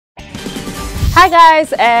Hi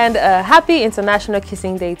guys, and happy International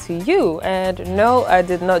Kissing Day to you. And no, I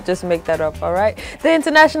did not just make that up, alright? The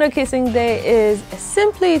International Kissing Day is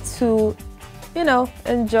simply to, you know,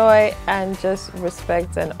 enjoy and just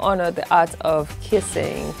respect and honor the art of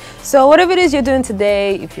kissing. So whatever it is you're doing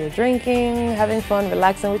today, if you're drinking, having fun,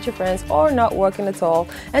 relaxing with your friends, or not working at all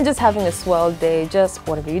and just having a swell day, just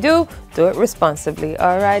whatever you do it responsibly.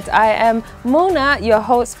 Alright, I am Mona, your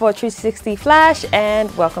host for 360 Flash, and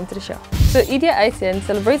welcome to the show. So Idia Aisien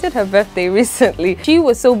celebrated her birthday recently. She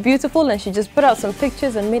was so beautiful and she just put out some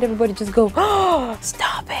pictures and made everybody just go, oh,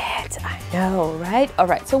 stop it. I know, right? All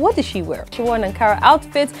right, so what did she wear? She wore an Ankara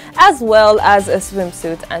outfit as well as a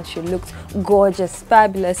swimsuit, and she looked gorgeous,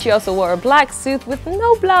 fabulous. She also wore a black suit with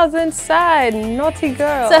no blouse inside. Naughty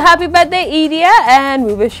girl. So happy birthday, Idia, and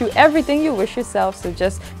we wish you everything you wish yourself. So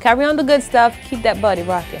just carry on the good stuff, keep that body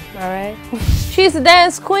rocking, all right? She's a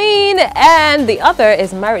dance queen, and the other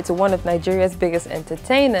is married to one of Nigeria's biggest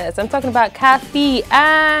entertainers. I'm talking about Kathy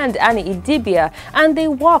and Idia, and they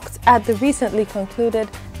walked at the recently concluded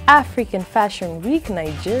African Fashion Week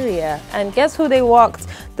Nigeria. And guess who they walked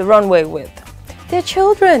the runway with? Their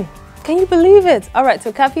children. Can you believe it? All right,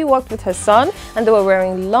 so Kathy walked with her son, and they were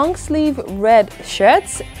wearing long sleeve red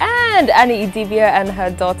shirts, and Idia and her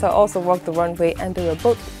daughter also walked the runway, and they were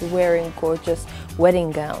both wearing gorgeous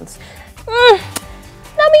wedding gowns.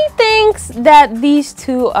 Nami thinks that these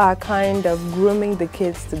two are kind of grooming the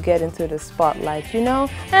kids to get into the spotlight, you know?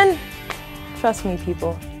 And trust me,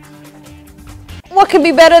 people, what could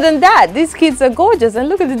be better than that? These kids are gorgeous, and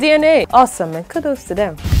look at the DNA. Awesome, and kudos to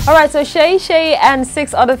them. Alright, so Shay and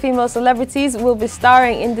 6 other female celebrities will be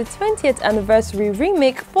starring in the 20th anniversary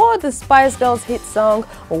remake for the Spice Girls hit song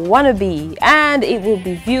Wannabe, and it will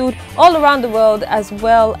be viewed all around the world as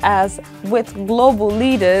well as with global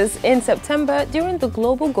leaders in September during the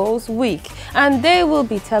Global Goals Week. And they will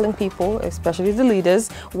be telling people, especially the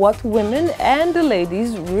leaders, what women and the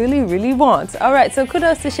ladies really want. Alright, so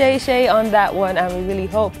kudos to Shay on that one, and we really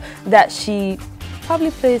hope that she probably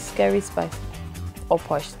plays Scary Spice or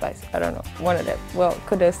Posh Spice, I don't know, one of them. Well,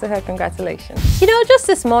 kudos to her, congratulations. You know, just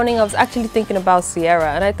this morning I was actually thinking about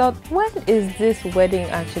Sierra, and I thought, when is this wedding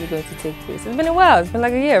actually going to take place? It's been a while, it's been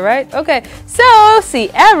like a year, right? Okay, so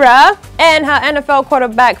Sierra and her NFL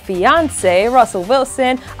quarterback fiance, Russell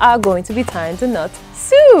Wilson, are going to be tying the knot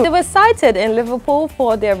soon. They were sighted in Liverpool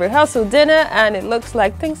for their rehearsal dinner, and it looks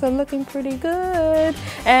like things are looking pretty good.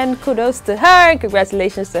 And kudos to her, and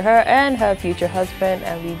congratulations to her and her future husband,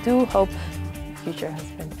 and we do hope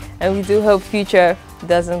Future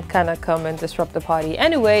doesn't kind of come and disrupt the party.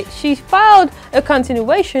 Anyway, she filed a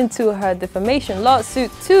continuation to her defamation lawsuit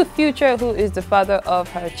to Future, who is the father of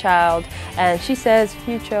her child, and she says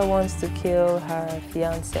Future wants to kill her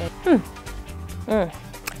fiance.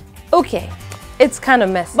 Okay, it's kind of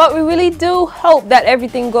messy, but we really do hope that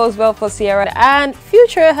everything goes well for Sierra, and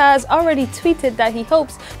Future has already tweeted that he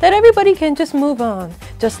hopes that everybody can just move on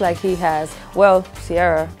just like he has. Well,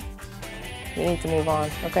 Sierra, you need to move on,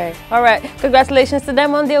 okay? All right, congratulations to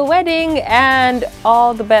them on their wedding, and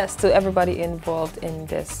all the best to everybody involved in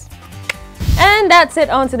this. And that's it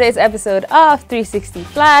on today's episode of 360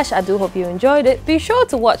 Flash. I do hope you enjoyed it. Be sure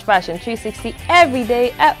to watch Fashion 360 every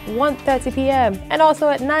day at 1:30 p.m. and also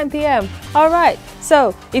at 9 p.m. Alright,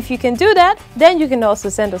 so if you can do that, then you can also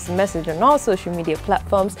send us a message on all social media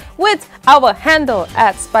platforms with our handle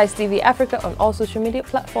at SPICETVAFRICA on all social media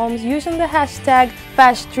platforms using the hashtag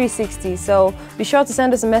Fash360. So be sure to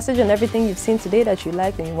send us a message on everything you've seen today that you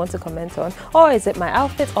liked and you want to comment on. Or is it my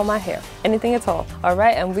outfit or my hair? Anything at all.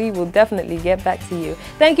 Alright, and we will definitely get back to you.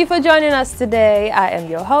 Thank you for joining us today. I am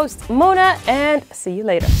your host, Mona, and see you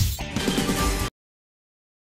later.